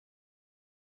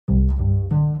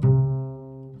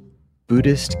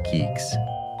Buddhist Geeks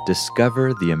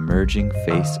discover the emerging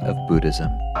face of Buddhism.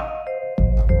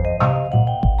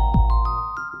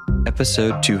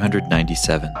 Episode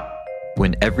 297,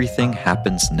 When Everything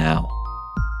Happens Now.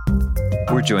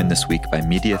 We're joined this week by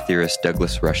media theorist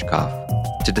Douglas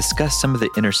Rushkoff to discuss some of the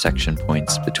intersection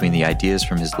points between the ideas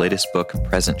from his latest book,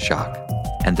 Present Shock,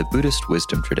 and the Buddhist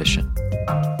wisdom tradition.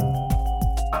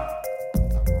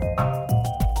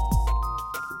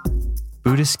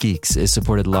 Buddhist Geeks is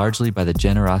supported largely by the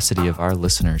generosity of our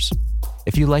listeners.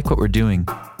 If you like what we're doing,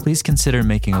 please consider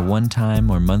making a one-time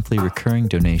or monthly recurring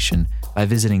donation by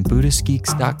visiting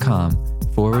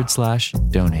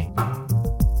BuddhistGeeks.com/donate.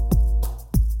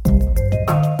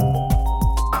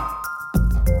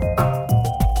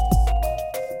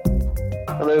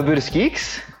 Hello, Buddhist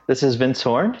Geeks. This is Vince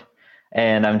Horn,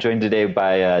 and I'm joined today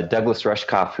by Douglas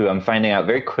Rushkoff, who I'm finding out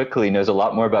very quickly knows a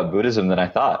lot more about Buddhism than I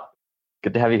thought.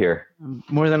 Good to have you here.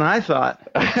 More than I thought.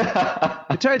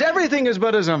 Everything is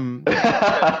Buddhism.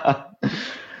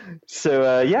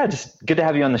 So just good to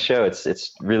have you on the show.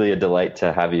 It's really a delight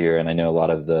to have you here, and I know a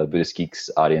lot of the Buddhist Geeks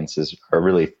audiences are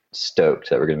really stoked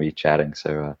that we're going to be chatting.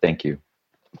 So thank you.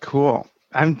 Cool.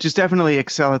 I'm just definitely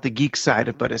excel at the geek side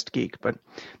of Buddhist Geek, but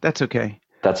that's okay.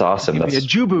 That's awesome. That's a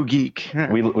Jubu geek.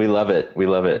 We love it. We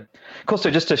love it. Cool.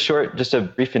 So just a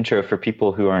brief intro for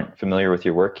people who aren't familiar with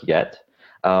your work yet.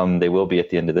 They will be at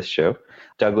the end of this show.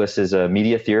 Douglas is a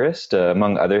media theorist,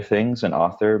 among other things, an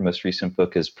author. Most recent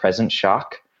book is Present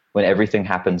Shock, When Everything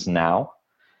Happens Now.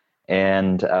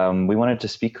 And we wanted to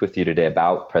speak with you today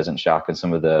about Present Shock and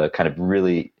some of the kind of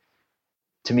really,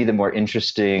 to me, the more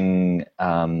interesting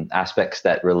aspects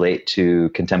that relate to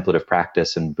contemplative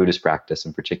practice and Buddhist practice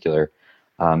in particular,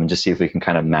 and just see if we can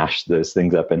kind of mash those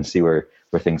things up and see where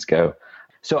things go.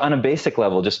 So on a basic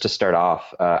level, just to start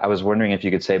off, I was wondering if you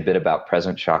could say a bit about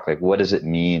present shock. Like, what does it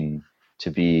mean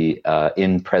to be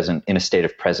in a state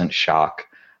of present shock?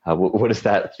 What does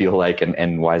that feel like,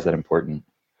 and why is that important?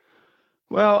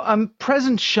 Well,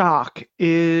 present shock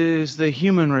is the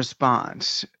human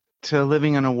response to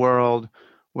living in a world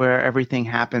where everything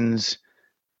happens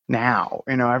now.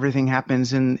 Everything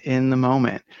happens in the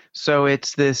moment. So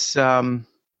it's this.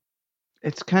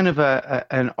 It's kind of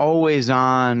an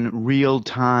always-on,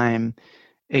 real-time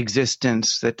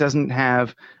existence that doesn't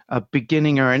have a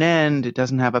beginning or an end. It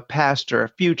doesn't have a past or a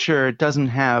future. It doesn't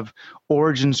have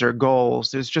origins or goals.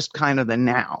 There's just kind of the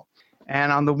now.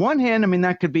 And on the one hand,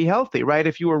 that could be healthy, right?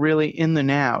 If you were really in the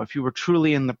now, if you were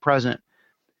truly in the present,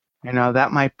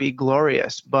 that might be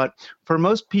glorious. But for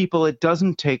most people, it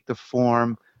doesn't take the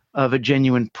form of a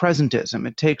genuine presentism.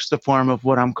 It takes the form of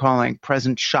what I'm calling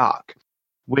present shock,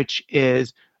 which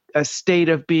is a state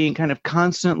of being kind of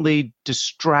constantly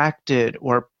distracted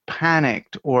or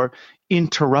panicked or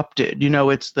interrupted.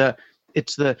 It's the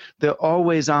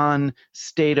always on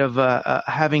state of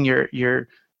having your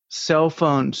cell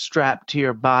phone strapped to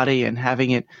your body and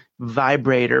having it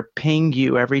vibrate or ping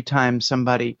you every time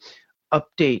somebody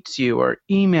updates you or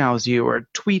emails you or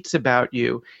tweets about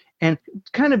you, and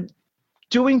kind of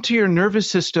doing to your nervous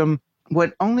system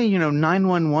what only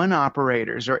 911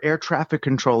 operators or air traffic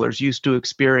controllers used to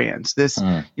experience, this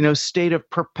state of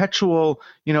perpetual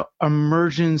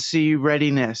emergency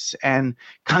readiness and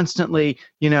constantly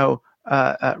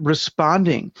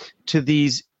responding to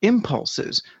these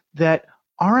impulses that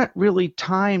aren't really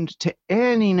timed to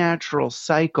any natural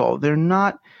cycle. They're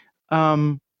not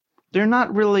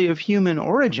really of human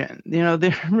origin.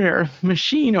 They're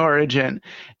machine origin,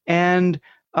 and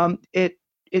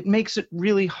it makes it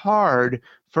really hard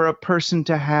for a person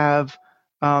to have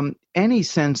any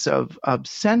sense of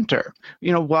center.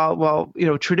 While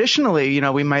traditionally,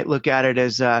 we might look at it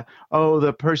as, the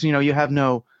person, you have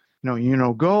no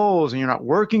goals and you're not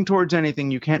working towards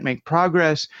anything. You can't make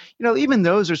progress. Even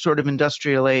those are sort of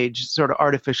industrial age, sort of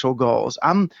artificial goals.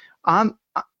 I'm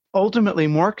ultimately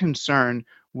more concerned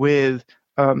with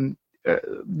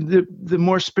the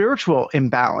more spiritual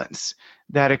imbalance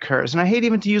that occurs. And I hate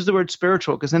even to use the word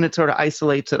spiritual because then it sort of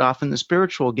isolates it off in the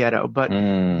spiritual ghetto. But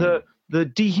the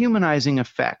dehumanizing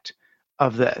effect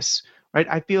of this, right?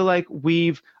 I feel like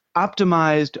we've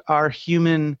optimized our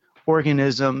human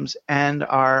organisms and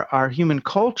our human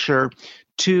culture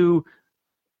to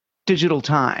digital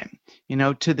time,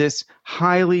 to this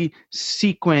highly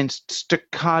sequenced,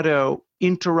 staccato,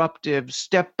 interruptive,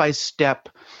 step-by-step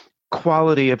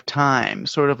quality of time,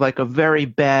 sort of like a very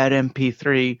bad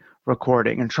MP3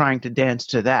 recording, and trying to dance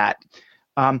to that,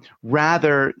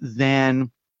 rather than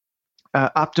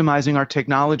optimizing our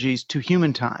technologies to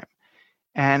human time.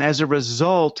 And as a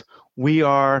result, we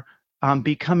are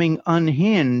becoming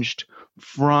unhinged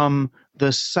from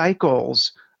the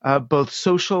cycles both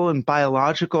social and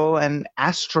biological and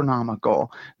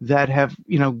astronomical, that have,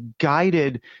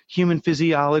 guided human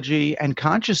physiology and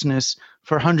consciousness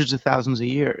for hundreds of thousands of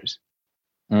years.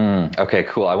 Okay,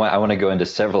 cool. I want to go into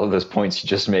several of those points you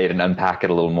just made and unpack it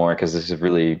a little more, because this is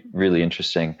really, really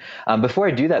interesting. Before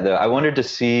I do that, though, I wanted to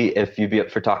see if you'd be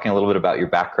up for talking a little bit about your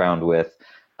background with,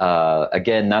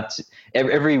 again, not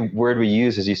every word we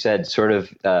use, as you said, sort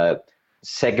of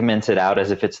segmented out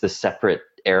as if it's the separate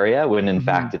area, when in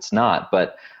fact it's not.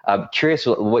 But I'm curious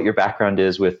what your background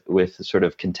is with sort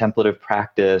of contemplative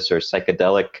practice or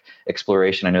psychedelic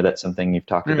exploration. I know that's something you've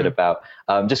talked a bit about.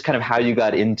 Just kind of how you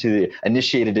got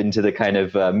initiated into the kind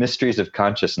of mysteries of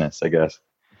consciousness, I guess.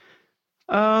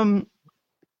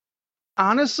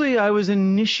 Honestly, I was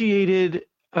initiated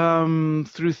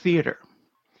through theater,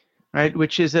 right,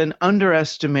 which is an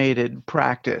underestimated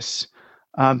practice.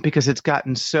 Because it's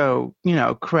gotten so,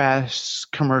 crass,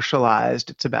 commercialized.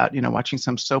 It's about, watching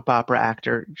some soap opera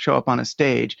actor show up on a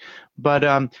stage. But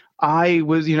I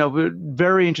was,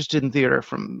 very interested in theater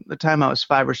from the time I was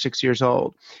 5 or 6 years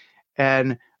old.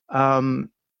 And,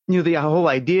 the whole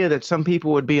idea that some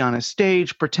people would be on a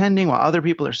stage pretending while other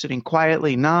people are sitting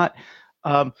quietly, not.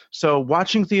 So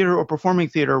watching theater or performing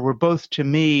theater were both, to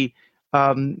me,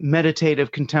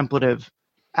 meditative, contemplative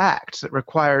acts that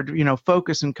required,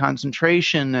 focus and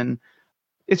concentration. And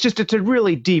it's a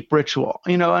really deep ritual,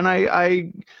 and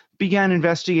I began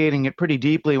investigating it pretty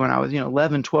deeply when I was,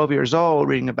 11, 12 years old,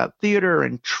 reading about theater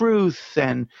and truth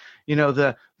and,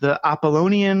 the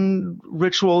Apollonian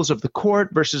rituals of the court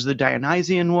versus the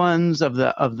Dionysian ones of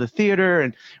the theater,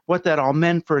 and what that all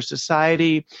meant for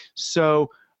society. So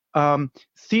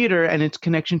theater and its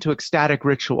connection to ecstatic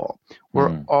ritual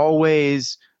were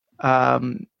always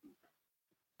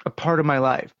a part of my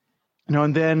life,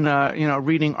 and then,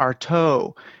 reading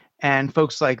Artaud and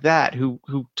folks like that who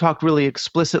talked really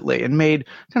explicitly and made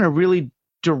kind of really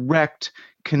direct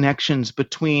connections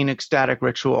between ecstatic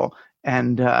ritual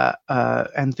and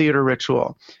theater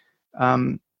ritual.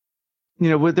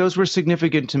 Those were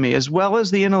significant to me, as well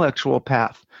as the intellectual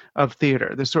path of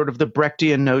theater, the sort of the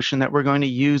Brechtian notion that we're going to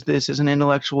use this as an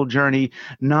intellectual journey,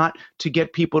 not to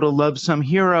get people to love some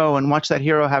hero and watch that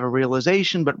hero have a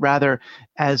realization, but rather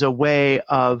as a way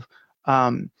of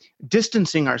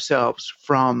distancing ourselves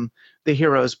from the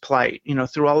hero's plight,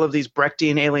 through all of these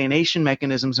Brechtian alienation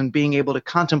mechanisms, and being able to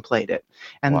contemplate it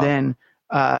and then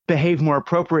behave more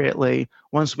appropriately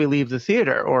once we leave the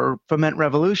theater, or foment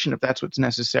revolution if that's what's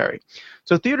necessary.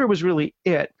 So theater was really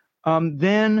it.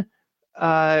 Then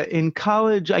in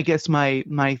college, I guess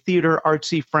my theater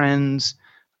artsy friends,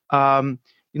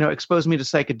 exposed me to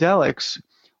psychedelics,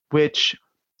 which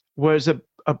was a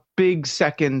big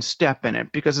second step in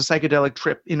it, because a psychedelic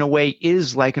trip, in a way,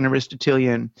 is like an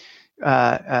Aristotelian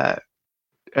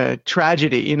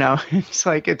tragedy. It's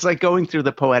like going through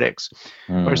the Poetics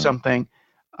or something.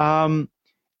 And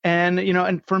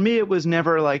for me, it was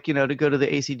never like, to go to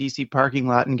the AC/DC parking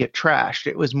lot and get trashed.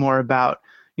 It was more about,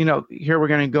 here we're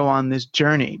going to go on this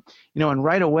journey, and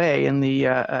right away in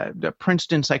the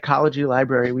Princeton Psychology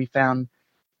Library, we found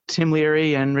Tim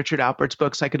Leary and Richard Alpert's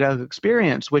book, Psychedelic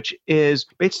Experience, which is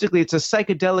basically, it's a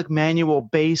psychedelic manual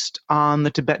based on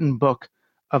the Tibetan Book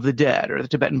of the Dead, or the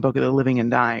Tibetan Book of the Living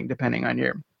and Dying, depending on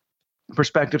your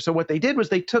perspective. So what they did was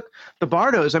they took the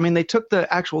bardos, they took the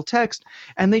actual text,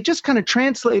 and they just kind of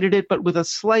translated it, but with a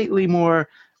slightly more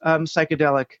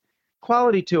psychedelic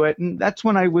quality to it. And that's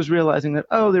when I was realizing that,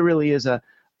 there really is a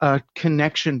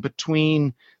connection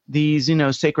between these,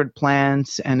 sacred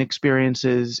plants and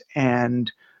experiences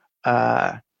and,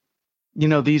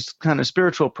 these kind of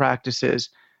spiritual practices.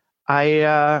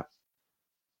 I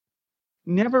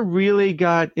never really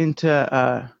got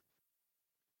into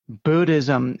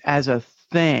Buddhism as a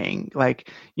thing, like,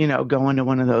 going to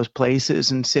one of those places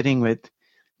and sitting with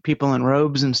people in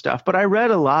robes and stuff. But I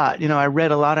read a lot. I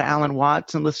read a lot of Alan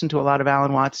Watts and listened to a lot of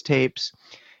Alan Watts tapes.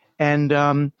 And,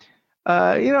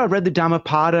 I read the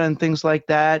Dhammapada and things like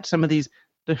that, some of these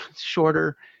the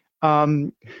shorter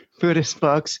Buddhist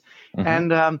books.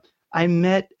 And I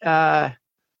met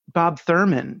Bob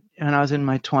Thurman when I was in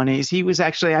my 20s. He was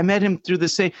actually, I met him through the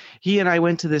same, he and I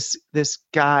went to this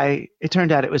guy. It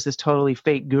turned out it was this totally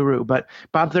fake guru, but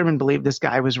Bob Thurman believed this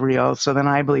guy was real. So then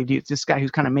I believed this guy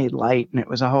who's kind of made light, and it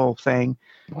was a whole thing.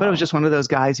 Wow. But it was just one of those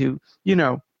guys who,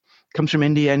 comes from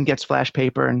India and gets flash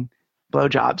paper and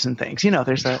blowjobs and things.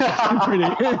 There's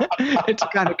it's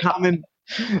kind of common.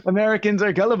 Americans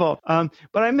are gullible.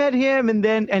 But I met him,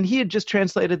 and he had just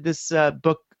translated this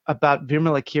book about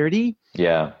Virmala Kirti,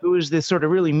 who was this sort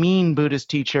of really mean Buddhist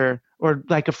teacher, or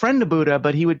like a friend of Buddha,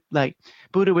 but he would like,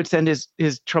 Buddha would send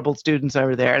his troubled students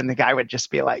over there, and the guy would just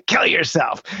be like, kill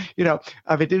yourself,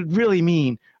 it did really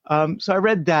mean. So I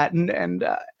read that, and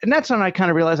that's when I kind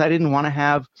of realized I didn't want to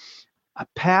have a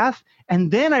path.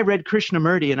 And then I read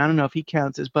Krishnamurti, and I don't know if he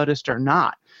counts as Buddhist or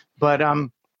not, but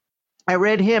I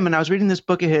read him, and I was reading this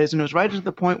book of his, and it was right at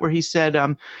the point where he said,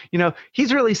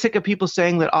 he's really sick of people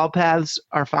saying that all paths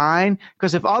are fine,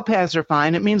 because if all paths are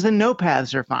fine, it means that no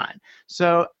paths are fine.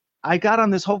 So I got on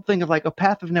this whole thing of like a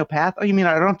path of no path. Oh, you mean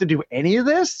I don't have to do any of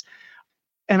this?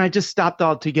 And I just stopped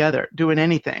altogether doing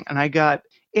anything. And I got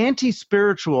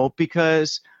anti-spiritual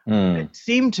because it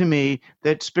seemed to me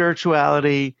that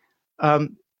spirituality,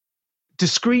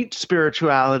 discrete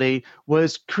spirituality,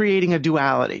 was creating a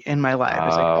duality in my life.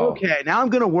 It's like, okay, now I'm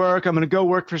going to work. I'm going to go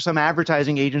work for some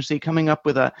advertising agency coming up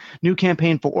with a new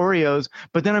campaign for Oreos,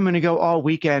 but then I'm going to go all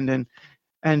weekend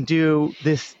and do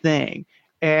this thing.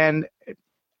 And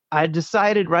I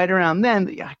decided right around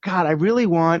then, God, I really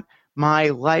want my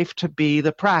life to be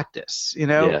the practice,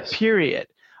 period.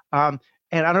 And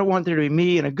I don't want there to be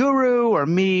me and a guru or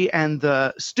me and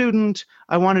the student.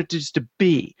 I want it just to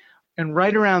be. And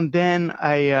right around then,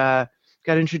 I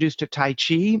got introduced to Tai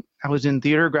Chi. I was in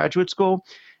theater graduate school,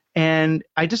 and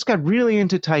I just got really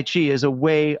into Tai Chi as a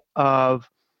way of,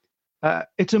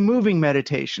 it's a moving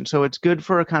meditation. So it's good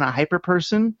for a kind of hyper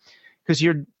person, because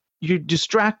you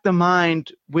distract the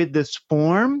mind with this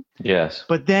form. Yes.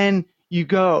 But then you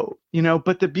go,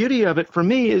 but the beauty of it for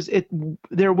me is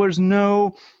there's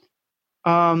no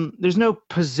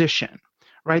position,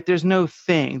 right? There's no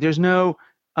thing. There's no,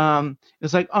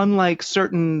 it's like, unlike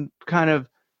certain kind of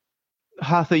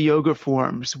hatha yoga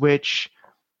forms, which,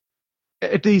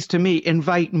 at least to me,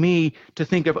 invite me to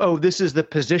think of, oh, this is the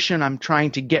position I'm trying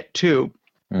to get to.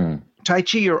 Tai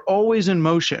Chi, you're always in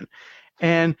motion.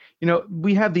 And,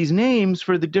 we have these names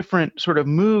for the different sort of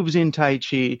moves in Tai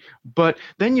Chi, but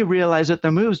then you realize that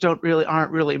the moves aren't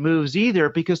really moves either,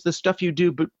 because the stuff you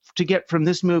do to get from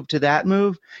this move to that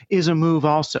move is a move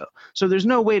also. So there's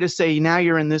no way to say, now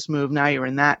you're in this move, now you're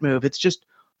in that move. It's just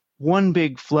one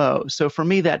big flow. So for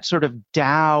me, that sort of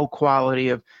Tao quality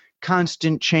of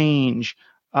constant change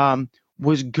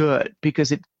was good,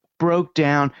 because it broke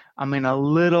down. I mean, a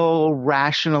little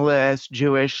rationalist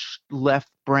Jewish left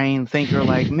brain thinker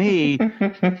like me,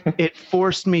 it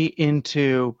forced me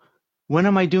into, when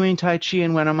am I doing Tai Chi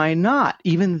and when am I not?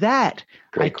 Even that,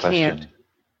 Great question.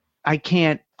 I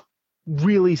can't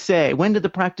really say. When did the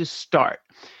practice start?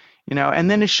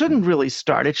 And then it shouldn't really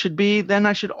start. It should be, then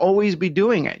I should always be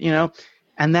doing it,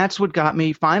 and that's what got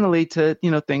me finally to,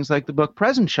 things like the book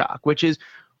Present Shock, which is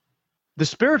the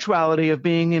spirituality of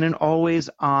being in an always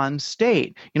on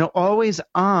state. Always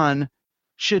on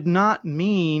should not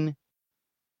mean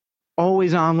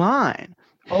always online.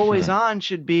 Always on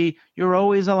should be, you're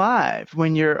always alive.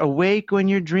 When you're awake, when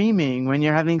you're dreaming, when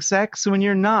you're having sex, when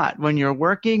you're not, when you're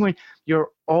working, when you're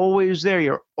always there,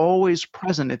 you're always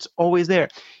present. It's always there.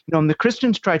 And the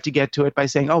Christians tried to get to it by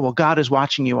saying, oh, well, God is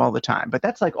watching you all the time. But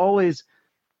that's like always,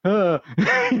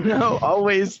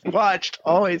 always watched,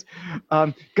 always.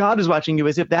 God is watching you,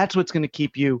 as if that's what's going to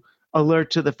keep you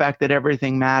alert to the fact that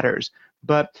everything matters.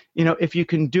 But, if you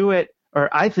can do it, or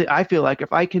I feel like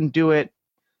if I can do it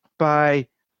by,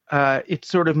 it's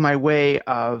sort of my way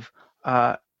of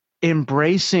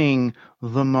embracing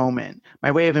the moment.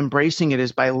 My way of embracing it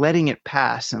is by letting it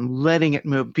pass and letting it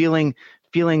move, feeling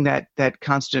that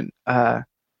constant, the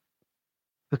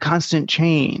constant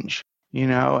change,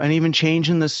 and even change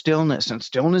in the stillness and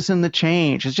stillness in the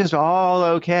change. It's just all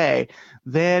okay.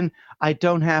 Then I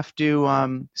don't have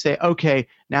to say, okay,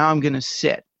 now I'm going to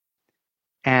sit.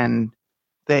 And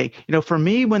for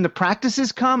me, when the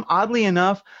practices come, oddly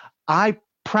enough, I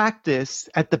practice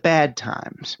at the bad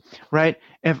times, right?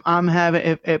 If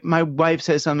my wife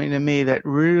says something to me that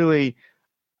really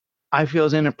I feel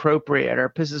is inappropriate or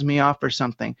pisses me off or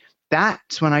something,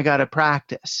 that's when I got to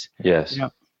practice. Yes.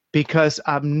 Because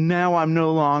now I'm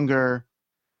no longer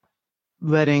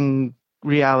letting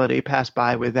reality pass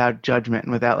by without judgment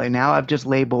and without, like, now I've just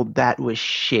labeled that was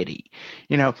shitty,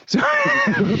 so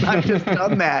I've just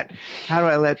done that. How do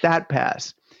I let that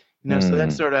pass? So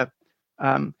that's sort of,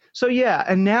 so yeah.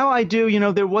 And now I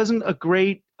do, there wasn't a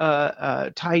great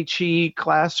Tai Chi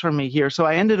class for me here. So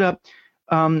I ended up,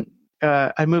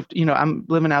 I moved, I'm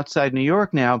living outside New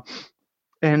York now,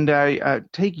 and I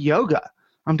take yoga.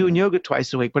 I'm doing yoga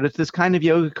twice a week, but it's this kind of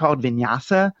yoga called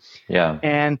vinyasa. Yeah.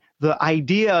 And the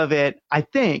idea of it, I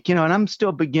think, and I'm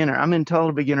still beginner. I'm in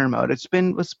total beginner mode. It's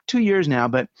 2 years now,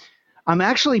 but I'm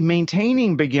actually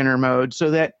maintaining beginner mode so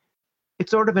that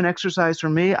it's sort of an exercise for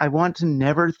me. I want to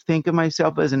never think of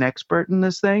myself as an expert in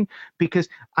this thing, because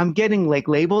I'm getting like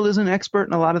labeled as an expert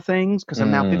in a lot of things because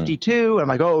I'm now 52. I'm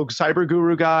like, oh, cyber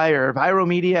guru guy or viral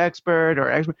media expert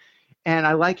or expert. And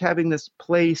I like having this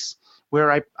place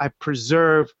where I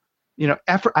preserve,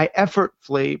 I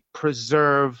effortfully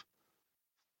preserve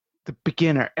the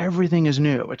beginner. Everything is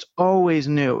new. It's always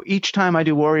new. Each time I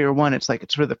do Warrior One, it's like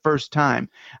it's for the first time.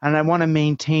 And I want to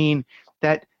maintain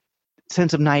that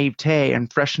sense of naivete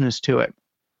and freshness to it.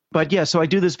 But yeah, so I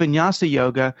do this vinyasa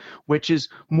yoga, which is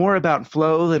more about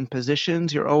flow than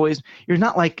positions. It's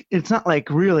not like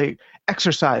really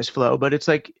exercise flow, but it's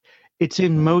like it's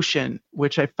in motion,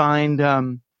 which I find,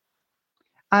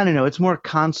 I don't know, it's more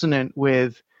consonant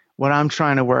with what I'm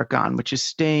trying to work on, which is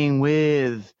staying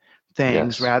with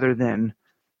things rather than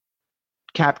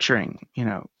capturing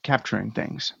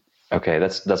things. Okay,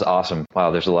 that's awesome.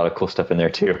 Wow, there's a lot of cool stuff in there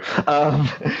too.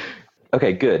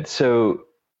 Okay, good. So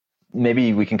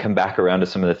maybe we can come back around to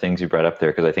some of the things you brought up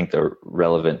there, because I think they're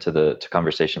relevant to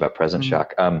conversation about present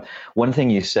shock. One thing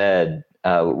you said,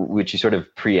 which you sort of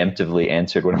preemptively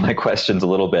answered one of my questions a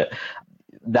little bit,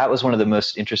 that was one of the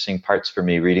most interesting parts for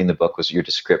me reading the book, was your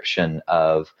description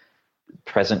of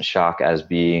present shock as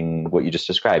being what you just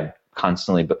described,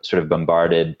 constantly sort of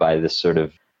bombarded by this sort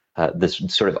of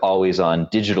always on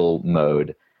digital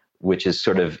mode, which is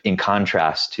sort of in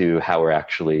contrast to how we're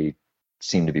actually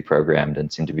seem to be programmed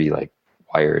and seem to be like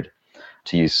wired,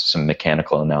 to use some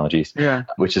mechanical analogies,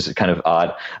 which is kind of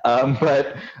odd.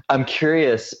 But I'm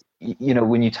curious,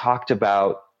 when you talked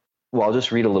about, well, I'll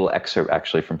just read a little excerpt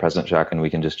actually from Present Shock and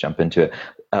we can just jump into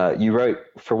it. You wrote,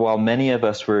 "For while many of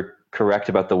us were correct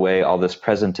about the way all this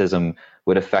presentism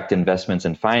would affect investments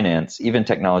in finance, even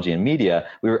technology and media,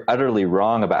 we were utterly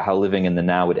wrong about how living in the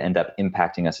now would end up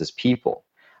impacting us as people.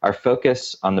 Our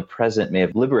focus on the present may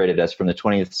have liberated us from the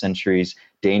 20th century's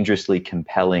dangerously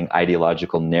compelling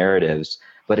ideological narratives,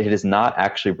 but it has not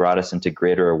actually brought us into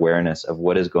greater awareness of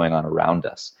what is going on around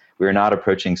us. We are not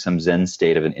approaching some Zen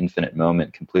state of an infinite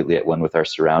moment, completely at one with our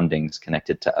surroundings,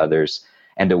 connected to others,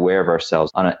 and aware of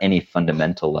ourselves on any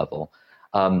fundamental level."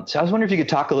 So I was wondering if you could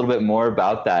talk a little bit more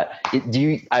about that.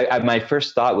 My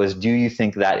first thought was, do you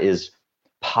think that is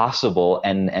possible?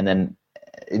 And then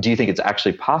do you think it's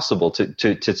actually possible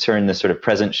to turn this sort of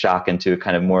present shock into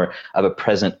kind of more of a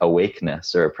present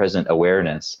awakeness or a present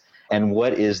awareness? And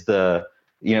what is the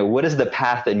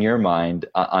path in your mind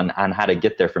on how to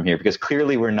get there from here? Because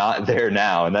clearly we're not there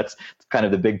now. And that's kind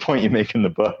of the big point you make in the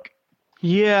book.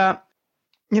 Yeah.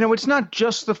 It's not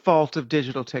just the fault of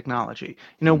digital technology.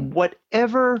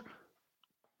 Whatever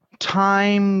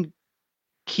time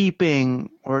keeping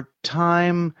or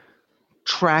time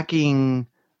tracking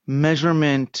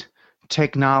measurement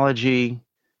technology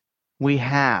we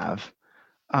have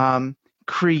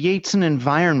creates an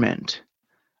environment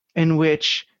in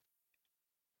which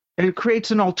it creates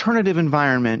an alternative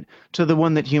environment to the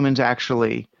one that humans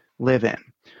actually live in,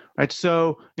 right?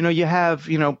 So, you have,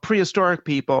 prehistoric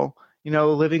people,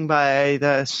 living by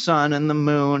the sun and the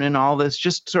moon and all this,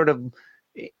 just sort of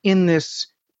in this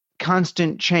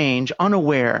constant change,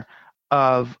 unaware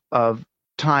of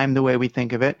time the way we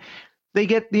think of it. They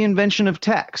get the invention of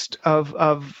text, of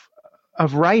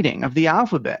writing, of the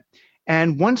alphabet.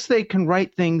 And once they can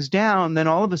write things down, then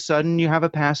all of a sudden you have a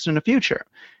past and a future.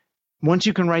 Once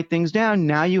you can write things down,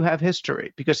 now you have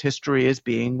history, because history is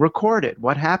being recorded.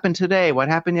 What happened today? What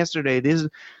happened yesterday?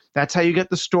 That's how you get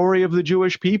the story of the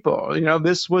Jewish people.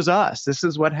 This was us. This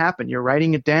is what happened. You're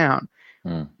writing it down.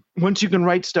 Once you can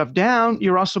write stuff down,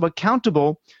 you're also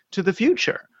accountable to the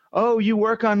future. Oh, you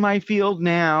work on my field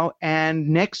now, and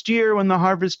next year when the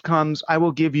harvest comes, I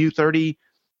will give you 30,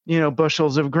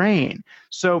 bushels of grain.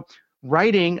 So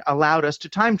writing allowed us to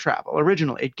time travel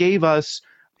originally. It gave us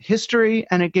history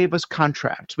and it gave us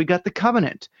contracts. We got the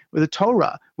covenant with the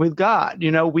Torah, with God.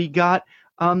 We got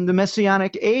the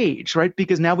Messianic age, right?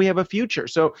 Because now we have a future.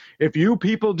 So if you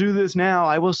people do this now,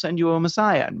 I will send you a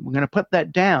Messiah. And we're going to put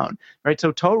that down, right?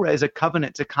 So Torah is a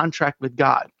covenant, it's a contract with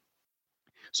God.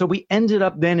 So we ended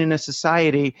up then in a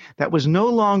society that was no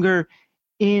longer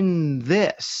in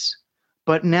this,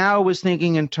 but now was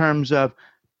thinking in terms of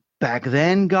back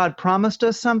then God promised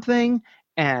us something,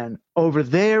 and over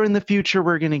there in the future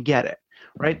we're going to get it,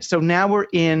 right? So now we're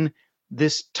in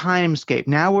this timescape.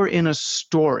 Now we're in a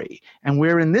story, and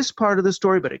we're in this part of the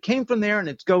story, but it came from there and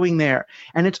it's going there.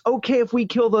 And it's okay if we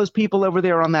kill those people over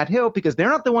there on that hill, because they're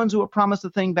not the ones who were promised the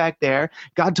thing back there.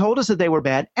 God told us that they were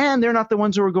bad, and they're not the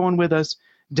ones who are going with us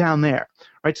down there,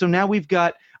 right? So now we've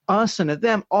got us and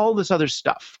them, all this other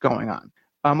stuff going on.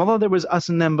 Although there was us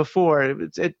and them before,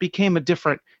 it became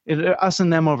us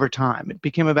and them over time. It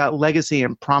became about legacy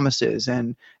and promises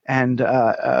and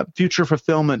future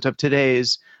fulfillment of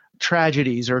today's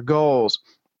tragedies or goals.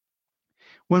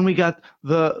 When we got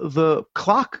the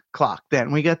clock,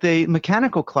 then we got the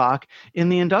mechanical clock in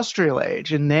the industrial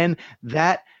age, and then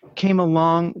that came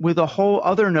along with a whole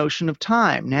other notion of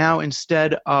time. Now,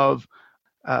 instead of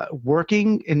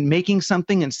working and making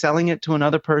something and selling it to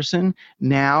another person,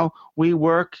 now we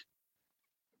work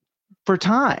for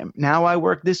time. Now I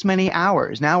work this many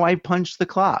hours. Now I punch the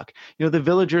clock. The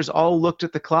villagers all looked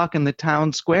at the clock in the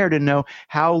town square to know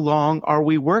how long are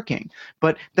we working.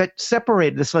 But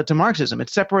this led to Marxism. It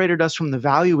separated us from the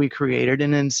value we created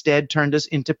and instead turned us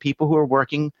into people who are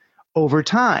working over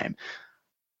time.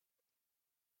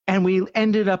 And we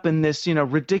ended up in this,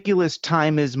 ridiculous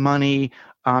time is money,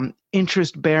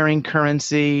 interest-bearing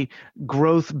currency,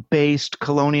 growth-based,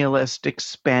 colonialist,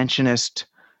 expansionist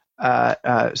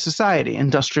society,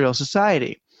 industrial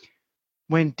society.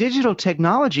 When digital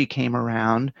technology came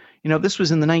around, this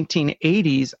was in the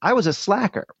 1980s, I was a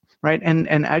slacker, right? And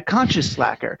a conscious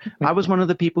slacker. I was one of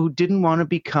the people who didn't want to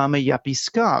become a yuppie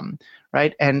scum,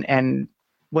 right? And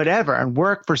whatever, and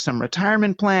work for some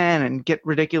retirement plan and get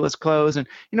ridiculous clothes. And,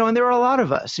 and there are a lot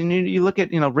of us. And you look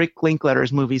at, Rick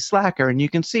Linklater's movie Slacker, and you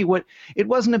can see it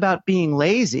wasn't about being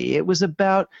lazy. It was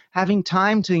about having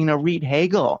time to, read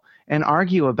Hegel and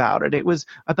argue about it. It was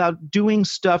about doing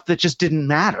stuff that just didn't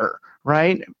matter,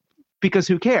 right? Because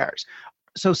who cares?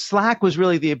 So Slack was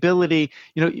really the ability,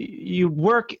 you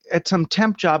work at some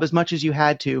temp job as much as you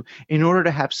had to in order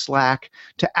to have Slack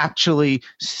to actually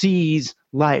seize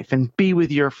life and be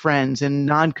with your friends in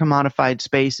non-commodified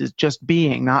spaces, just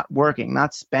being, not working,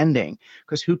 not spending,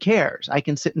 because who cares? I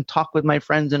can sit and talk with my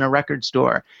friends in a record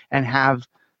store and have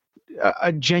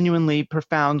a genuinely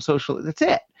profound social, that's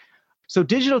it. So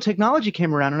digital technology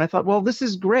came around and I thought, well, this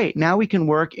is great. Now we can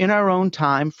work in our own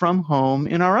time from home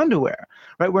in our underwear,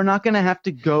 right? We're not going to have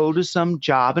to go to some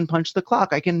job and punch the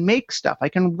clock. I can make stuff. I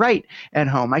can write at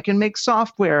home. I can make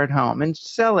software at home and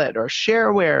sell it or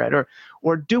shareware it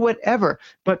or do whatever.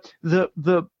 But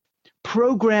the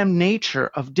programmed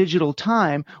nature of digital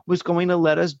time was going to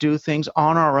let us do things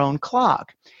on our own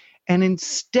clock. And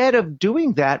instead of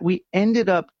doing that, we ended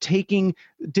up taking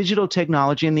digital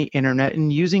technology and the internet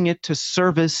and using it to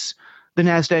service the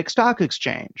NASDAQ stock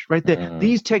exchange, right?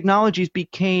 These technologies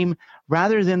became,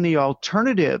 rather than the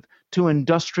alternative to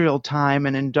industrial time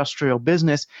and industrial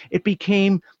business, it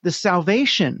became the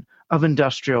salvation of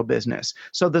industrial business.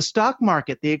 So the stock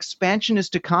market, the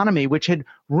expansionist economy, which had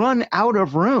run out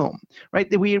of room,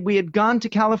 right? We had gone to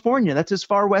California. That's as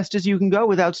far west as you can go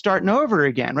without starting over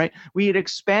again, right? We had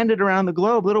expanded around the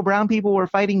globe. Little brown people were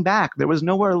fighting back. There was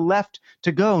nowhere left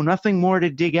to go, nothing more to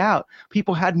dig out.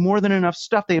 People had more than enough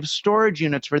stuff. They have storage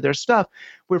units for their stuff.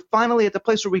 We're finally at the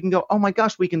place where we can go, oh my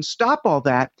gosh, we can stop all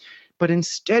that. But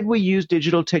instead we use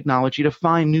digital technology to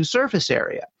find new surface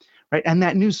area. Right, and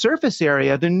that new surface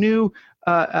area, the new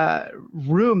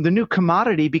room, the new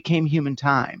commodity became human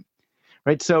time.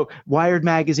 Right, so Wired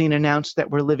magazine announced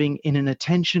that we're living in an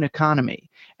attention economy,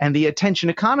 and the attention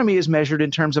economy is measured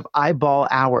in terms of eyeball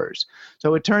hours.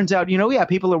 So it turns out,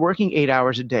 people are working 8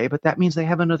 hours a day, but that means they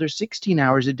have another 16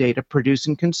 hours a day to produce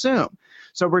and consume.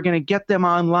 So we're going to get them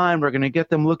online. We're going to get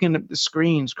them looking at the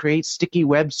screens, create sticky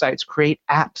websites, create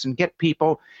apps, and get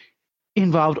people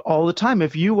involved all the time.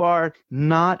 If you are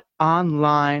not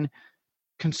online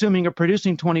consuming or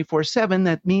producing 24/7,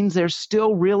 that means there's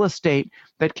still real estate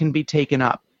that can be taken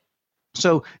up.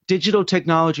 So digital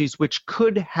technologies, which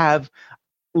could have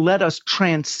let us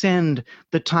transcend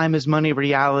the time is money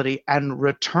reality and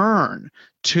return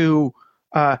to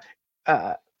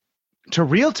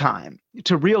real time,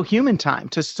 to real human time,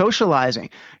 to socializing,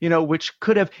 which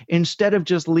could have, instead of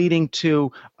just leading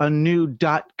to a new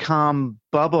 .com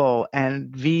bubble and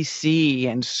VC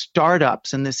and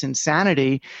startups and this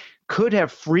insanity, could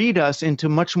have freed us into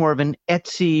much more of an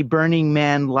Etsy, Burning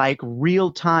Man-like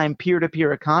real-time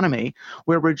peer-to-peer economy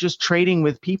where we're just trading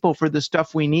with people for the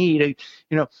stuff we need.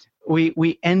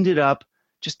 We ended up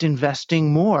just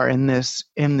investing more in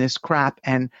this crap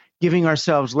and giving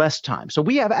ourselves less time. So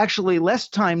we have actually less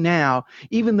time now,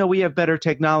 even though we have better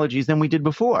technologies than we did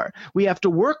before. We have to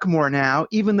work more now,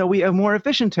 even though we have more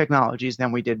efficient technologies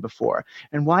than we did before.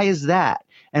 And why is that?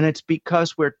 And it's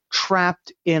because we're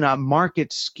trapped in a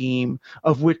market scheme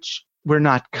of which we're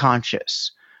not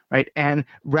conscious, right? And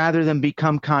rather than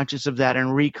become conscious of that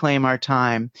and reclaim our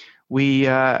time, we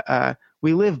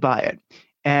live by it.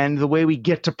 And the way we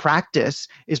get to practice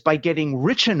is by getting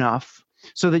rich enough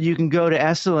so that you can go to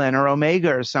Esalen or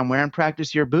Omega or somewhere and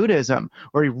practice your Buddhism,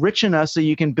 or rich enough so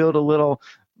you can build a little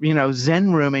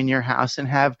Zen room in your house and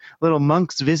have little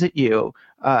monks visit you,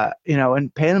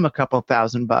 and pay them a couple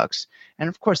 $1,000. And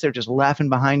of course, they're just laughing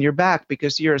behind your back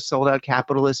because you're a sold out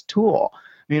capitalist tool.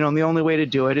 And the only way to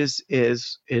do it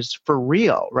is for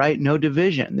real, right? No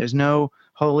division. There's no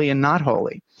holy and not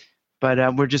holy,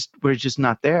 but we're just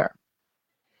not there.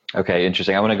 Okay,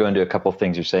 interesting. I want to go into a couple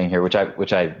things you're saying here, which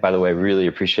I by the way really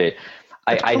appreciate.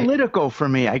 It's political for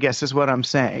me, I guess, is what I'm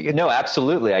saying. No,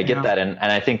 absolutely. I get that. And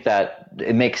I think that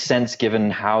it makes sense given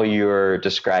how you're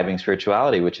describing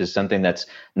spirituality, which is something that's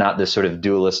not this sort of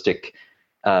dualistic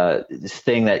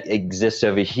thing that exists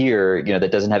over here,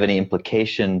 that doesn't have any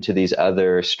implication to these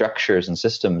other structures and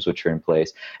systems which are in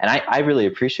place. And I really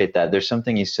appreciate that. There's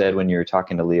something you said when you were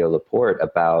talking to Leo Laporte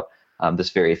about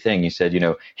this very thing. You said,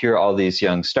 here are all these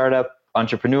young startup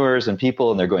entrepreneurs and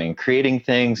people, and they're going and creating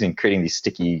things and creating these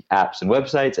sticky apps and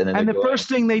websites, and then the first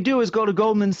thing they do is go to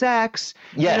Goldman Sachs,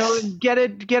 yes, and get a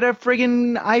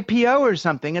friggin' IPO or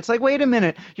something. It's like, wait a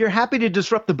minute, you're happy to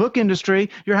disrupt the book industry,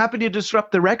 you're happy to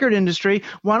disrupt the record industry.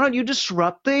 Why don't you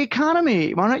disrupt the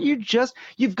economy? Why don't you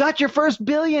you've got your first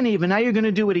billion even, now you're going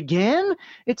to do it again?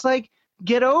 It's like,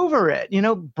 get over it,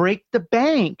 break the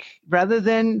bank rather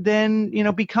than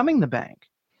becoming the bank.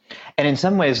 And in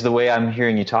some ways, the way I'm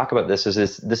hearing you talk about this is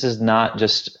this is not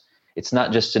just, it's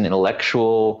not just an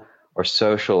intellectual or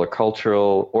social or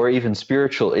cultural or even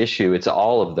spiritual issue. It's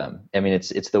all of them. I mean,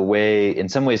 it's the way, in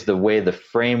some ways, the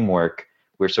framework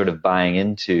we're sort of buying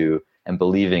into and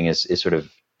believing is sort of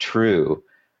true,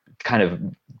 kind of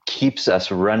keeps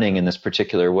us running in this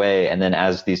particular way. And then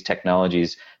as these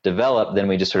technologies develop, then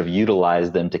we just sort of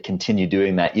utilize them to continue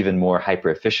doing that even more hyper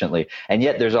efficiently. And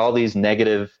yet there's all these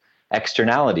negative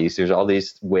externalities. There's all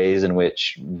these ways in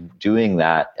which doing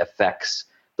that affects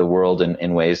the world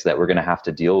in ways that we're going to have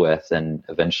to deal with. And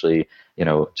eventually,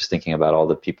 just thinking about all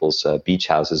the people's beach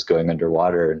houses going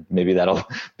underwater, and maybe that'll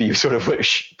be sort of what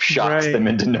shocks them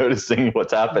into noticing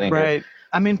what's happening. Right. Here.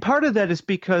 I mean, part of that is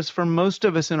because for most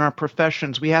of us in our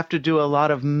professions, we have to do a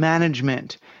lot of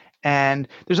management, and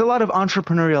there's a lot of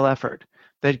entrepreneurial effort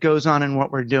that goes on in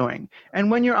what we're doing.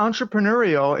 And when you're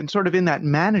entrepreneurial and sort of in that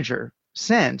manager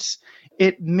sense,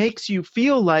 it makes you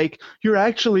feel like you're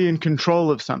actually in control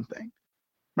of something,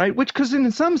 right? Which, because in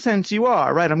some sense you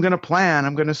are, right? I'm going to plan,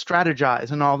 I'm going to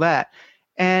strategize and all that.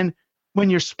 And when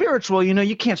you're spiritual,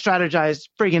 you can't strategize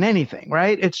friggin' anything,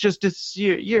 right?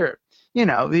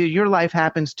 Your life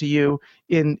happens to you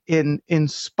in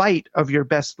spite of your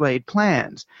best laid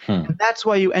plans. And that's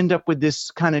why you end up with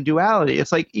this kind of duality.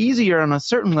 It's like easier on a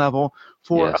certain level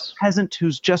for a peasant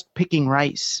who's just picking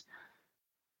rice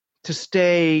to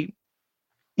stay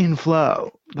in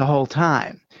flow the whole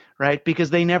time, right? Because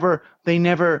they never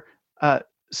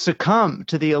succumb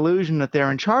to the illusion that they're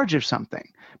in charge of something.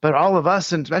 But all of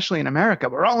us, and especially in America,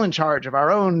 we're all in charge of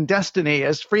our own destiny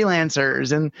as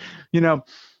freelancers. And,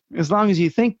 as long as you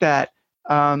think that,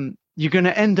 you're going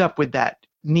to end up with that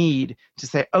need to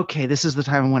say, okay, this is the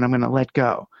time when I'm going to let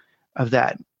go of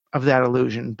that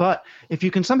illusion. But if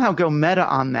you can somehow go meta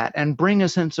on that and bring a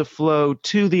sense of flow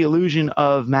to the illusion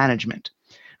of management,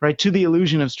 right, to the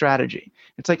illusion of strategy,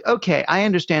 it's like, okay, I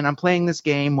understand I'm playing this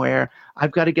game where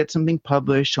I've got to get something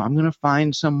published, so I'm going to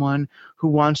find someone who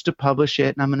wants to publish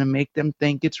it, and I'm going to make them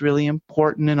think it's really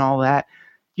important and all that.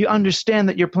 You understand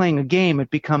that you're playing a game.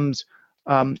 It becomes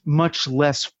much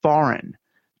less foreign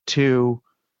to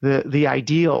the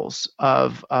ideals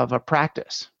of a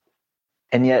practice.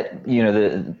 And yet,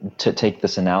 to take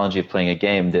this analogy of playing a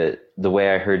game, the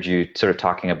way I heard you sort of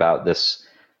talking about this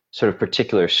sort of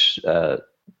particular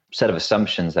set of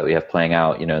assumptions that we have playing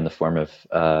out, in the form of,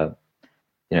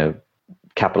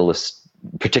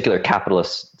 particular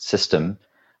capitalist system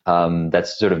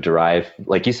that's sort of derived,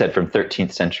 like you said, from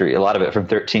 13th century, a lot of it from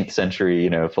 13th century,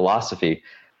 philosophy,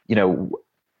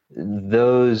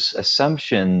 those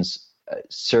assumptions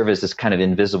serve as this kind of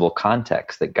invisible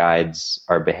context that guides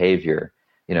our behavior,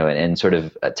 and sort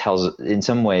of tells, in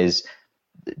some ways,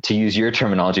 to use your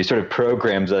terminology, sort of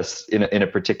programs us in a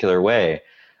particular way.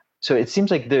 So it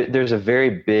seems like there's a very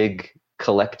big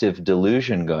collective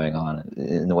delusion going on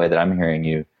in the way that I'm hearing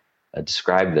you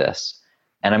describe this.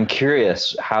 And I'm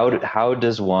curious, how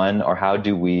does one, or how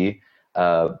do we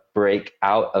break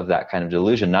out of that kind of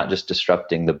delusion, not just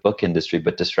disrupting the book industry,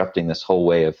 but disrupting this whole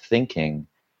way of thinking?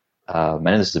 I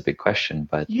know this is a big question,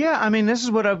 but yeah, I mean, this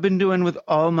is what I've been doing with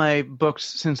all my books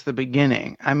since the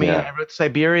beginning. I mean, I wrote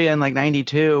Siberia in like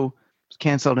 92, was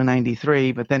canceled in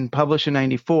 93, but then published in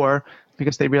 94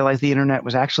 because they realized the internet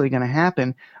was actually going to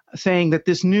happen, saying that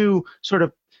this new sort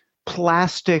of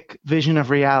plastic vision of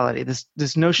reality,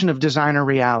 this notion of designer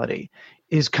reality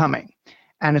is coming,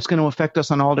 and it's going to affect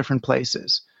us on all different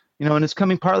places. and it's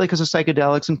coming partly because of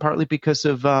psychedelics and partly because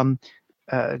of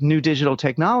new digital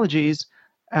technologies,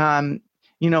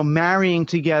 marrying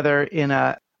together in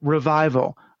a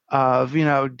revival of,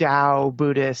 Tao,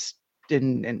 Buddhist,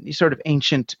 and sort of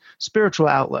ancient spiritual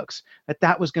outlooks,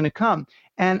 that was going to come.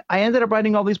 And I ended up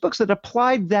writing all these books that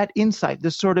applied that insight,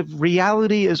 this sort of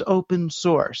reality is open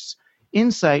source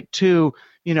insight to,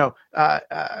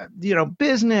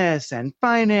 business and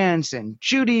finance and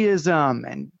Judaism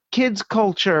and kids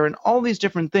culture and all these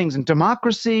different things, and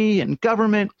democracy and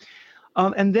government.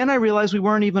 And then I realized we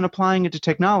weren't even applying it to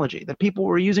technology, that people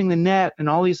were using the net and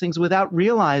all these things without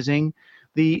realizing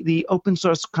the open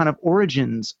source kind of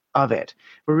origins of it,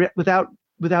 without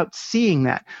seeing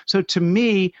that. So to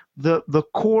me, the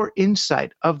core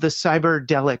insight of the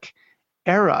cyberdelic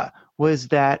era was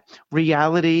that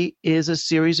reality is a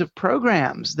series of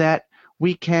programs that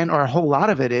we can, or a whole lot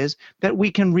of it is, that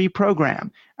we can reprogram.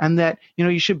 And that,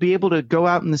 you should be able to go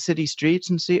out in the city streets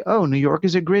and see, oh, New York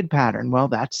is a grid pattern. Well,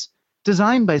 that's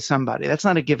designed by somebody. That's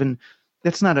not a given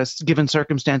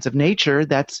circumstance of nature.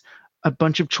 That's a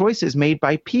bunch of choices made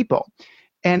by people.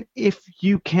 And if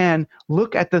you can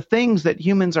look at the things that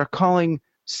humans are calling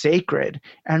sacred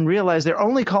and realize they're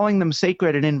only calling them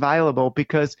sacred and inviolable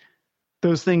because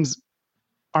those things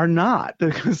are not,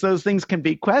 because those things can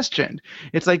be questioned.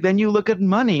 It's like, then you look at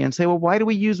money and say, well, why do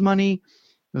we use money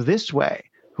this way?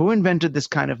 Who invented this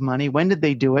kind of money? When did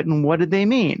they do it? And what did they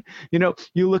mean?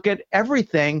 You look at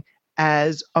everything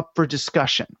as up for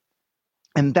discussion.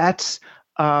 And that's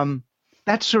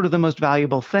sort of the most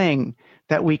valuable thing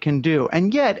that we can do.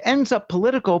 And yet ends up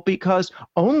political because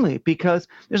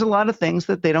there's a lot of things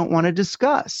that they don't want to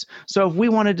discuss. So if we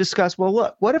want to discuss, well,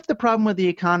 look, what if the problem with the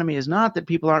economy is not that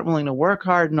people aren't willing to work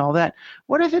hard and all that?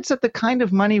 What if it's that the kind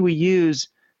of money we use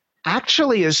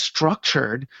actually is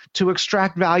structured to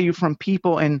extract value from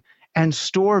people and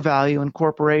store value in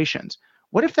corporations?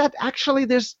 What if that actually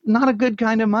there's not a good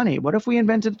kind of money? What if we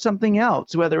invented something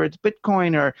else, whether it's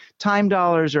Bitcoin or time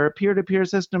dollars or a peer-to-peer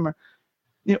system? Or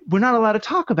we're not allowed to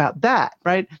talk about that,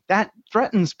 right? That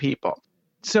threatens people.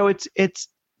 So it's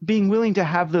being willing to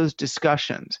have those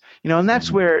discussions, and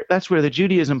that's where the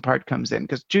Judaism part comes in,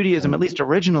 because Judaism, at least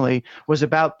originally, was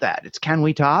about that. It's, can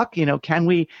we talk? Can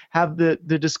we have the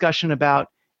discussion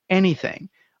about anything?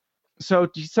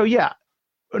 So yeah,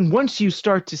 and once you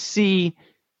start to see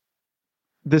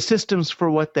the systems for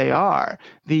what they are,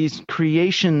 these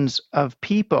creations of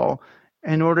people,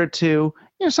 in order to,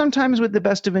 sometimes with the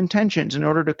best of intentions, in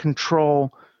order to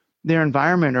control their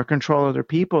environment or control other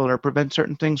people or prevent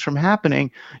certain things from happening,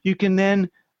 you can then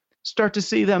start to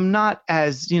see them not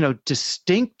as,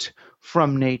 distinct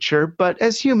from nature, but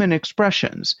as human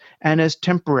expressions and as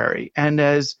temporary and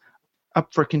as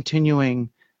up for continuing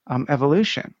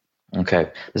evolution.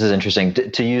 Okay, this is interesting.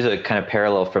 To use a kind of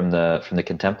parallel from the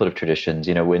contemplative traditions,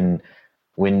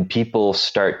 when people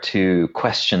start to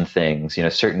question things,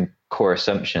 certain core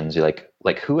assumptions, you're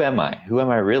like who am I? Who am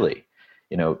I really?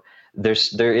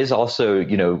 There is also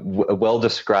a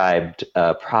well-described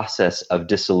process of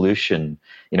dissolution.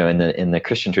 In the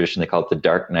Christian tradition, they call it the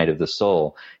dark night of the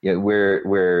soul.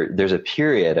 Where there's a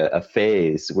period, a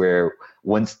phase where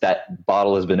once that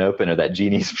bottle has been opened or that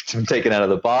genie's been taken out of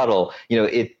the bottle,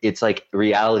 it's like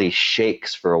reality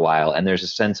shakes for a while, and there's a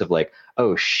sense of like,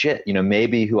 oh shit,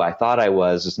 maybe who I thought I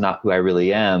was is not who I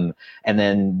really am, and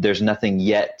then there's nothing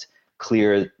yet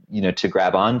clear, to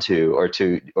grab onto or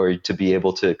to be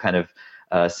able to kind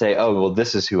of say, oh, well,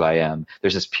 this is who I am.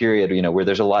 There's this period, where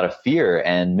there's a lot of fear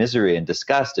and misery and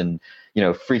disgust and,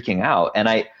 freaking out. And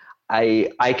I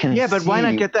can yeah, but see, why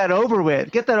not get that over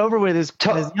with? Get that over with as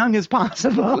young as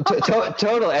possible.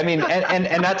 Totally. I mean,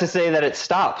 and not to say that it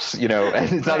stops, and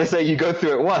it's not to say you go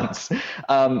through it once.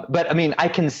 But I mean, I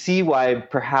can see why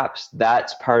perhaps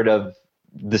that's part of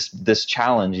this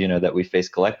challenge, that we face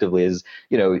collectively is,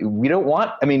 we don't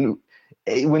want, I mean,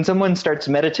 when someone starts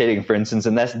meditating, for instance,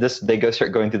 and they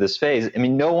start going through this phase, I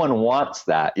mean, no one wants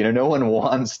that, no one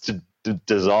wants to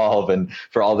dissolve and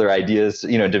for all their ideas,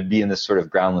 to be in this sort of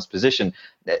groundless position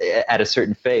at a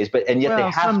certain phase, and yet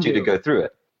they have to go through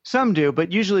it. Some do,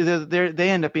 but usually they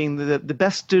end up being the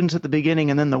best students at the beginning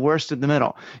and then the worst in the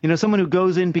middle. Someone who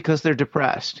goes in because they're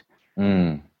depressed,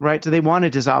 right? So they want to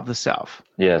dissolve the self.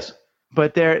 Yes.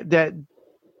 But they're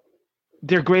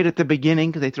great at the beginning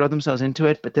because they throw themselves into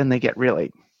it, but then they get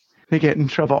in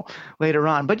trouble later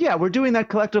on. But yeah, we're doing that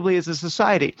collectively as a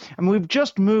society. I mean, we've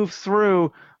just moved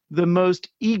through the most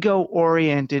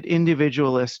ego-oriented,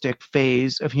 individualistic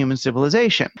phase of human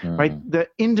civilization, right? The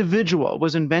individual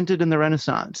was invented in the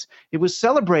Renaissance. It was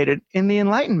celebrated in the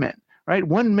Enlightenment, right?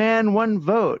 One man, one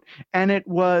vote. And it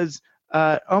was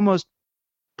almost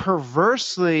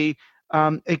perversely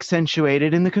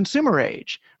accentuated in the consumer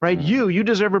age, right? You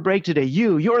deserve a break today.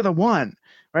 You're the one,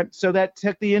 right? So that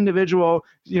took the individual,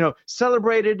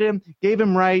 celebrated him, gave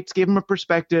him rights, gave him a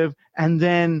perspective, and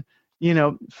then,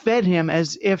 fed him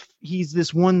as if he's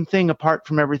this one thing apart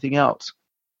from everything else.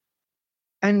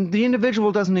 And the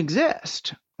individual doesn't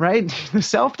exist, right? The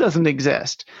self doesn't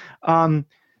exist.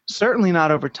 Certainly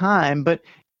not over time, but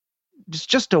it's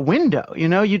just a window,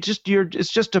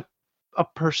 it's just a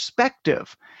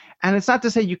perspective. And it's not to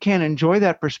say you can't enjoy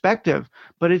that perspective,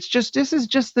 but this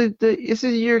is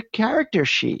your character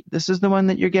sheet. This is the one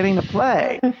that you're getting to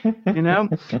play,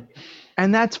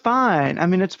 and that's fine. I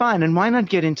mean, it's fine. And why not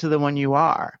get into the one you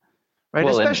are, right?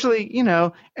 Well, especially,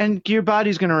 and your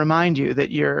body's going to remind you that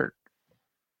you're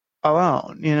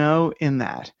alone, in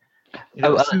that.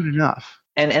 Soon enough.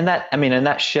 And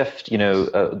that shift,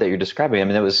 that you're describing,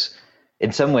 it was,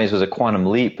 in some ways, was a quantum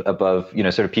leap above,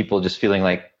 sort of people just feeling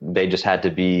like they just had to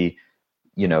be,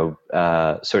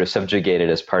 sort of subjugated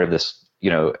as part of this,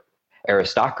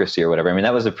 aristocracy or whatever.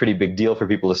 That was a pretty big deal for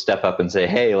people to step up and say,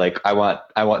 hey, like, I want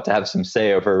to have some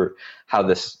say over how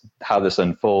this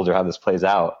unfolds or how this plays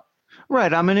out.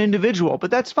 Right, I'm an individual,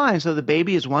 but that's fine. So the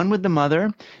baby is one with the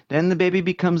mother, then the baby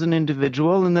becomes an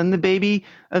individual, and then the baby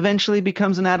eventually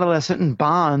becomes an adolescent and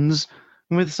bonds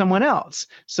with someone else.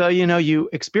 So, you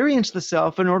experience the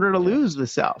self in order to lose the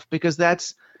self, because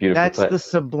that's the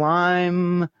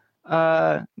sublime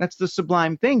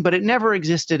thing, but it never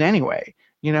existed anyway,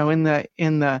 in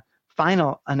the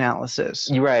final analysis.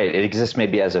 You're right. It exists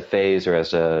maybe as a phase or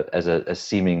as a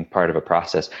seeming part of a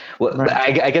process. Well,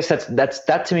 right. I guess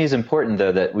that to me is important,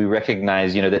 though, that we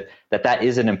recognize, that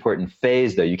is an important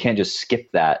phase, though. You can't just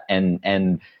skip that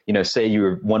and say you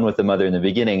were one with the mother in the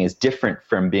beginning is different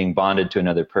from being bonded to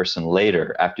another person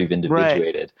later after you've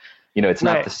individuated. Right. It's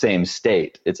not the same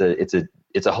state. It's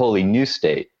a wholly new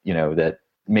state, that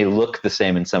may look the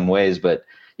same in some ways, but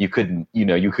you couldn't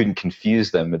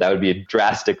confuse them. That would be a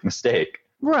drastic mistake.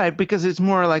 Right, because it's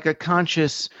more like a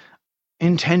conscious,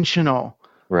 intentional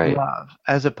love,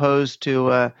 as opposed to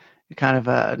a kind of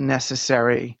a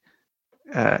necessary,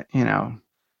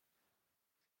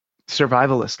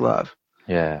 survivalist love.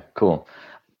 Yeah, cool.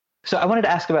 So I wanted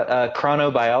to ask about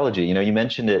chronobiology. You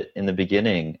mentioned it in the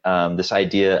beginning, this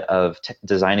idea of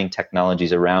designing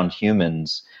technologies around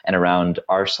humans and around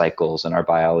our cycles and our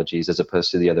biologies as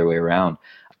opposed to the other way around.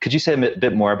 Could you say a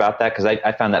bit more about that? Because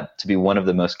I found that to be one of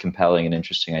the most compelling and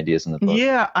interesting ideas in the book.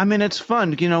 Yeah, it's fun,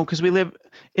 because we live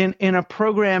in a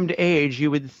programmed age.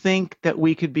 You would think that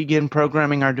we could begin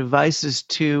programming our devices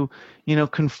to,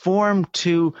 conform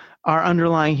to our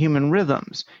underlying human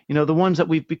rhythms, the ones that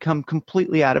we've become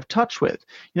completely out of touch with.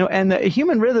 And the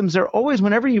human rhythms are always,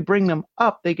 whenever you bring them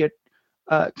up, they get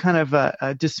kind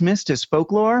of dismissed as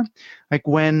folklore. Like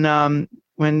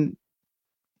when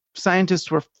scientists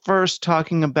were first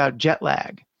talking about jet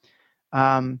lag,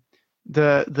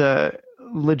 the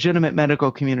legitimate medical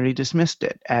community dismissed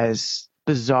it as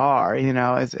bizarre,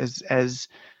 as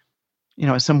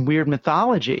some weird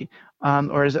mythology,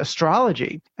 or as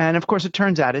astrology. And of course, it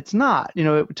turns out it's not.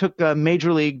 It took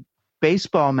Major League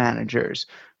Baseball managers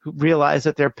who realized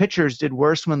that their pitchers did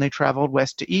worse when they traveled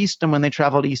west to east than when they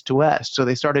traveled east to west. So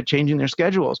they started changing their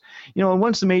schedules. And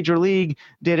once the Major League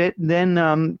did it, then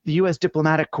the U.S.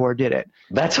 Diplomatic Corps did it.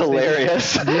 That's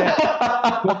hilarious.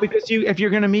 Yeah. Well, because if you're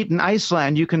going to meet in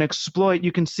Iceland, you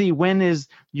can see when is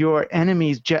your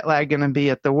enemy's jet lag going to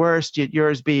be at the worst, yet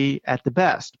yours be at the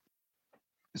best.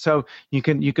 So you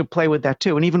can play with that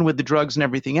too. And even with the drugs and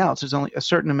everything else, there's only a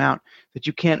certain amount that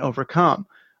you can't overcome.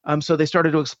 So they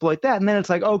started to exploit that. And then it's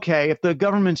like, okay, if the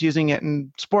government's using it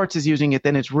and sports is using it,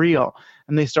 then it's real.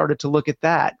 And they started to look at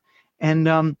that. And,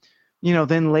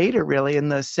 then later, really, in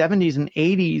the 70s and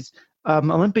 80s,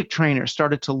 Olympic trainers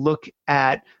started to look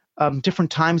at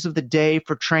different times of the day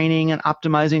for training and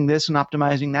optimizing this and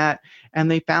optimizing that. And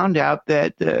they found out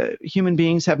that human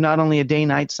beings have not only a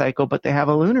day-night cycle, but they have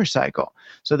a lunar cycle.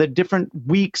 So that different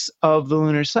weeks of the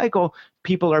lunar cycle,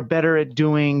 people are better at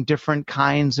doing different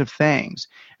kinds of things.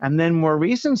 And then more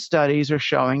recent studies are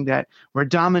showing that we're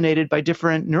dominated by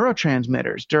different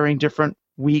neurotransmitters during different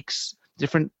weeks,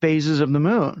 different phases of the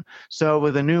moon. So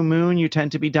with a new moon, you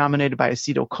tend to be dominated by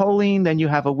acetylcholine, then you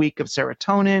have a week of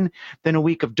serotonin, then a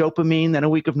week of dopamine, then a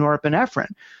week of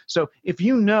norepinephrine. So if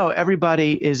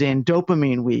everybody is in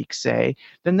dopamine week, say,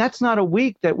 then that's not a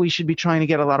week that we should be trying to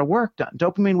get a lot of work done.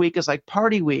 Dopamine week is like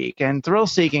party week and thrill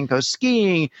seeking, go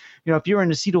skiing. If you're in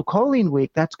acetylcholine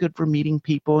week, that's good for meeting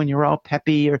people and you're all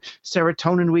peppy. Or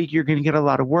serotonin week, you're going to get a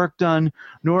lot of work done.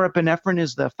 Norepinephrine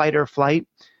is the fight or flight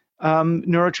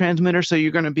neurotransmitter. So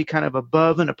you're going to be kind of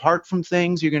above and apart from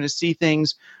things. You're going to see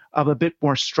things of a bit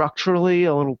more structurally,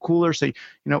 a little cooler. So,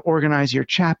 organize your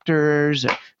chapters,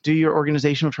 do your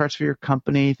organizational charts for your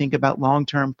company, think about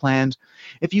long-term plans.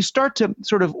 If you start to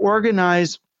sort of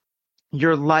organize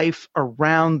your life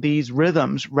around these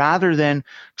rhythms rather than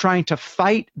trying to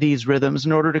fight these rhythms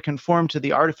in order to conform to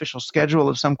the artificial schedule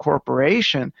of some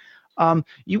corporation,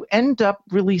 you end up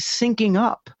really syncing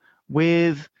up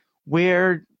with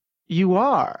where you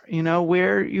are,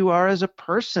 where you are as a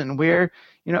person, where,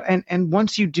 and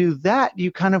once you do that,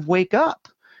 you kind of wake up,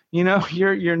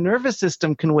 your nervous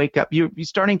system can wake up. You're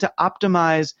starting to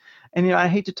optimize. And, I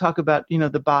hate to talk about,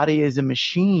 the body as a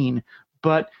machine,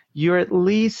 but you're at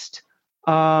least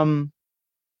starting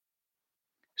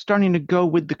to go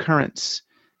with the currents.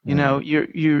 There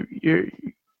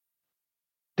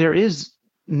is,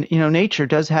 nature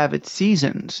does have its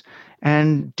seasons,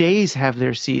 and days have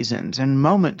their seasons, and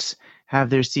moments have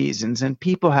their seasons, and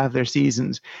people have their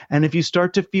seasons. And if you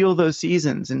start to feel those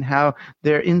seasons and how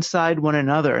they're inside one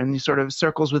another, and these sort of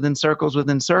circles within circles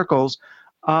within circles,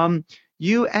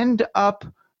 you end up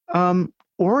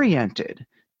oriented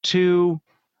to,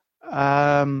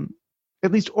 at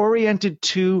least oriented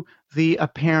to the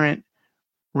apparent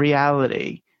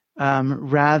reality,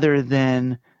 rather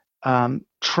than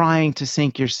trying to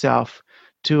sync yourself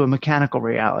to a mechanical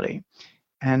reality.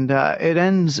 And it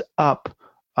ends up,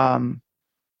 I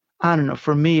don't know,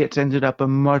 for me, it's ended up a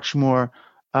much more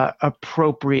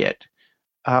appropriate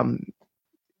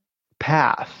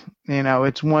path.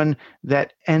 It's one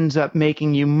that ends up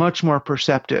making you much more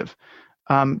perceptive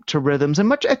to rhythms and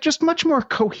much more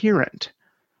coherent,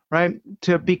 right?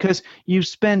 Because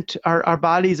our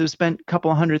bodies have spent a couple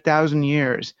 100,000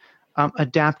 years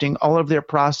adapting all of their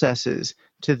processes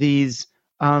to these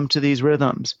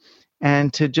rhythms,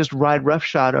 and to just ride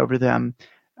roughshod over them,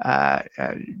 it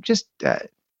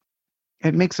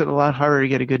makes it a lot harder to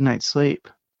get a good night's sleep.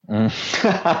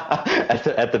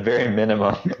 At the very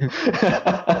minimum.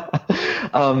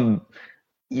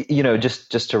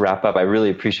 Just to wrap up, I really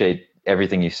appreciate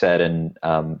everything you said, and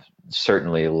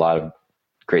certainly a lot of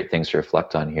great things to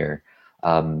reflect on here.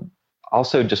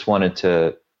 Also, just wanted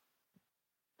to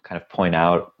kind of point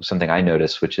out something I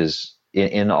noticed, which is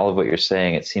in all of what you're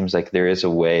saying, it seems like there is a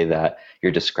way that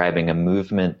you're describing a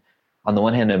movement. On the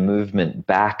one hand, a movement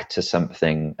back to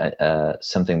something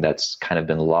that's kind of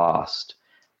been lost,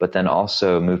 but then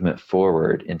also movement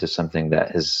forward into something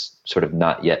that has sort of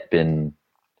not yet been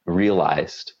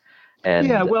realized. And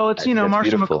yeah, well, it's,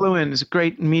 Marshall beautiful. McLuhan is a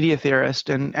great media theorist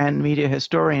and media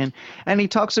historian. And he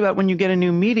talks about when you get a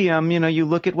new medium, you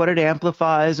look at what it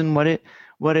amplifies and what it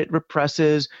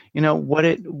represses, what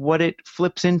it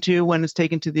flips into when it's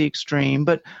taken to the extreme.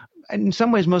 But in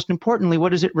some ways, most importantly, what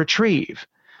does it retrieve?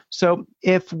 So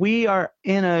if we are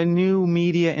in a new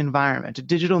media environment, a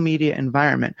digital media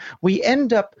environment, we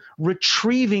end up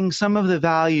retrieving some of the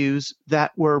values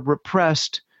that were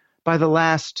repressed by the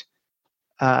last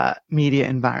media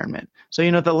environment. So,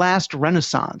 the last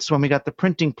Renaissance, when we got the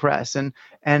printing press and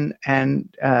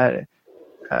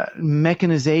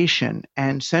mechanization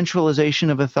and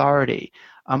centralization of authority,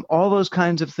 all those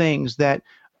kinds of things that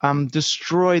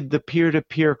destroyed the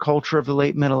peer-to-peer culture of the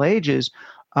late Middle Ages,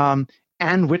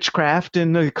 and witchcraft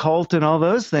and the cult and all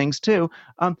those things too,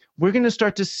 we're going to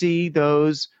start to see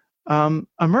those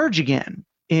emerge again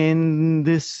in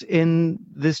this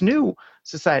new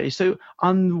society. So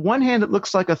on one hand, it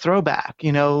looks like a throwback.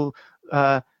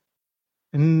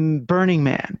 Burning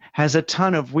Man has a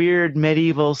ton of weird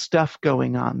medieval stuff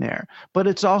going on there, but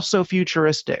it's also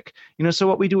futuristic. So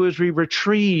what we do is we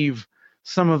retrieve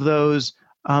some of those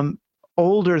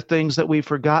older things that we've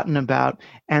forgotten about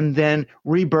and then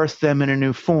rebirth them in a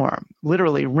new form.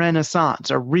 Literally, Renaissance,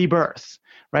 a rebirth,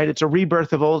 right? It's a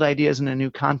rebirth of old ideas in a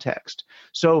new context.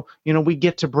 So, we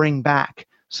get to bring back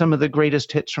some of the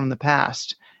greatest hits from the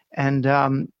past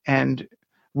and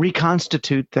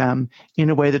reconstitute them in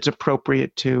a way that's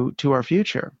appropriate to our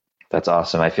future. That's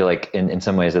awesome. I feel like in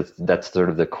some ways that's sort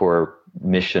of the core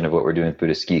mission of what we're doing with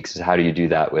Buddhist Geeks, is how do you do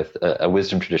that with a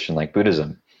wisdom tradition like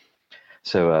Buddhism?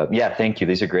 So thank you.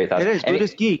 These are great thoughts. It is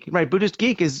Buddhist geek, right? Buddhist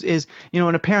geek is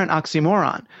an apparent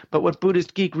oxymoron. But what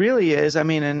Buddhist geek really is,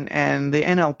 and the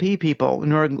NLP people,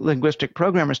 neuro-linguistic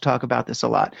programmers, talk about this a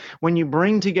lot. When you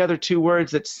bring together two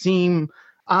words that seem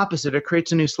opposite, it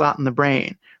creates a new slot in the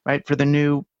brain, right? For the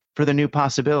new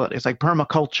possibility. It's like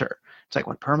permaculture. It's like,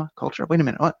 what, permaculture? Wait a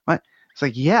minute, what? It's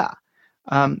like, yeah.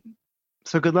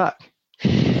 So good luck.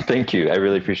 Thank you. I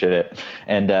really appreciate it.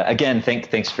 And again,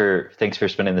 thanks for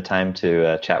spending the time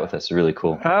to chat with us. It's really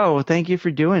cool. Oh, thank you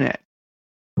for doing it.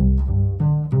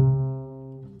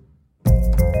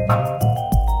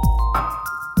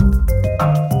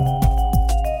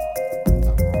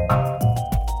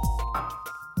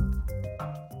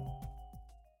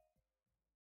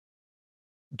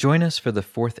 Join us for the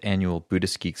 4th Annual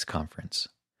Buddhist Geeks Conference,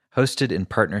 hosted in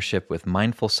partnership with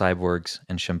Mindful Cyborgs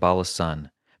and Shambhala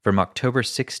Sun from October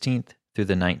 16th through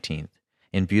the 19th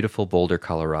in beautiful Boulder,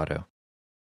 Colorado.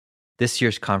 This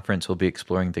year's conference will be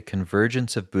exploring the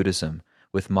convergence of Buddhism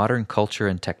with modern culture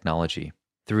and technology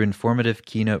through informative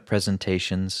keynote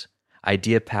presentations,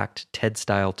 idea-packed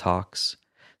TED-style talks,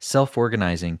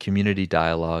 self-organizing community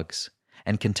dialogues,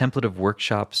 and contemplative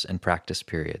workshops and practice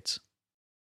periods.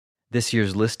 This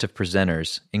year's list of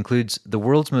presenters includes the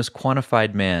world's most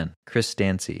quantified man, Chris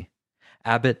Stancy,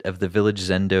 abbot of the Village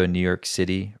Zendo in New York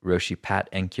City, Roshi Pat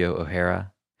Enkyo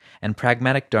O'Hara, and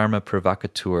pragmatic Dharma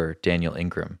provocateur Daniel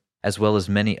Ingram, as well as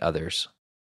many others.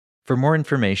 For more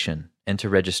information and to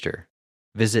register,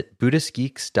 visit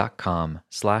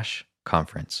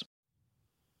buddhistgeeks.com/conference.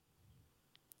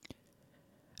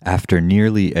 After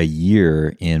nearly a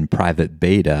year in private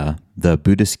beta, the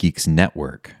Buddhist Geeks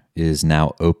Network is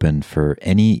now open for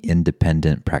any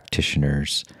independent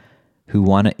practitioners who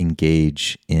want to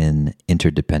engage in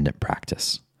interdependent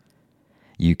practice.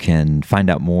 You can find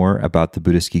out more about the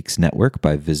Buddhist Geeks Network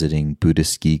by visiting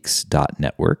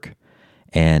buddhistgeeks.network.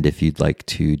 And if you'd like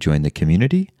to join the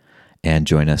community and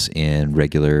join us in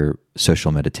regular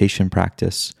social meditation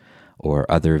practice or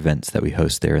other events that we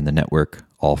host there in the network,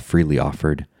 all freely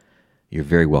offered, you're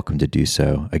very welcome to do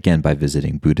so, again, by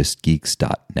visiting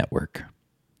buddhistgeeks.network.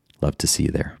 Love to see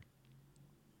you there.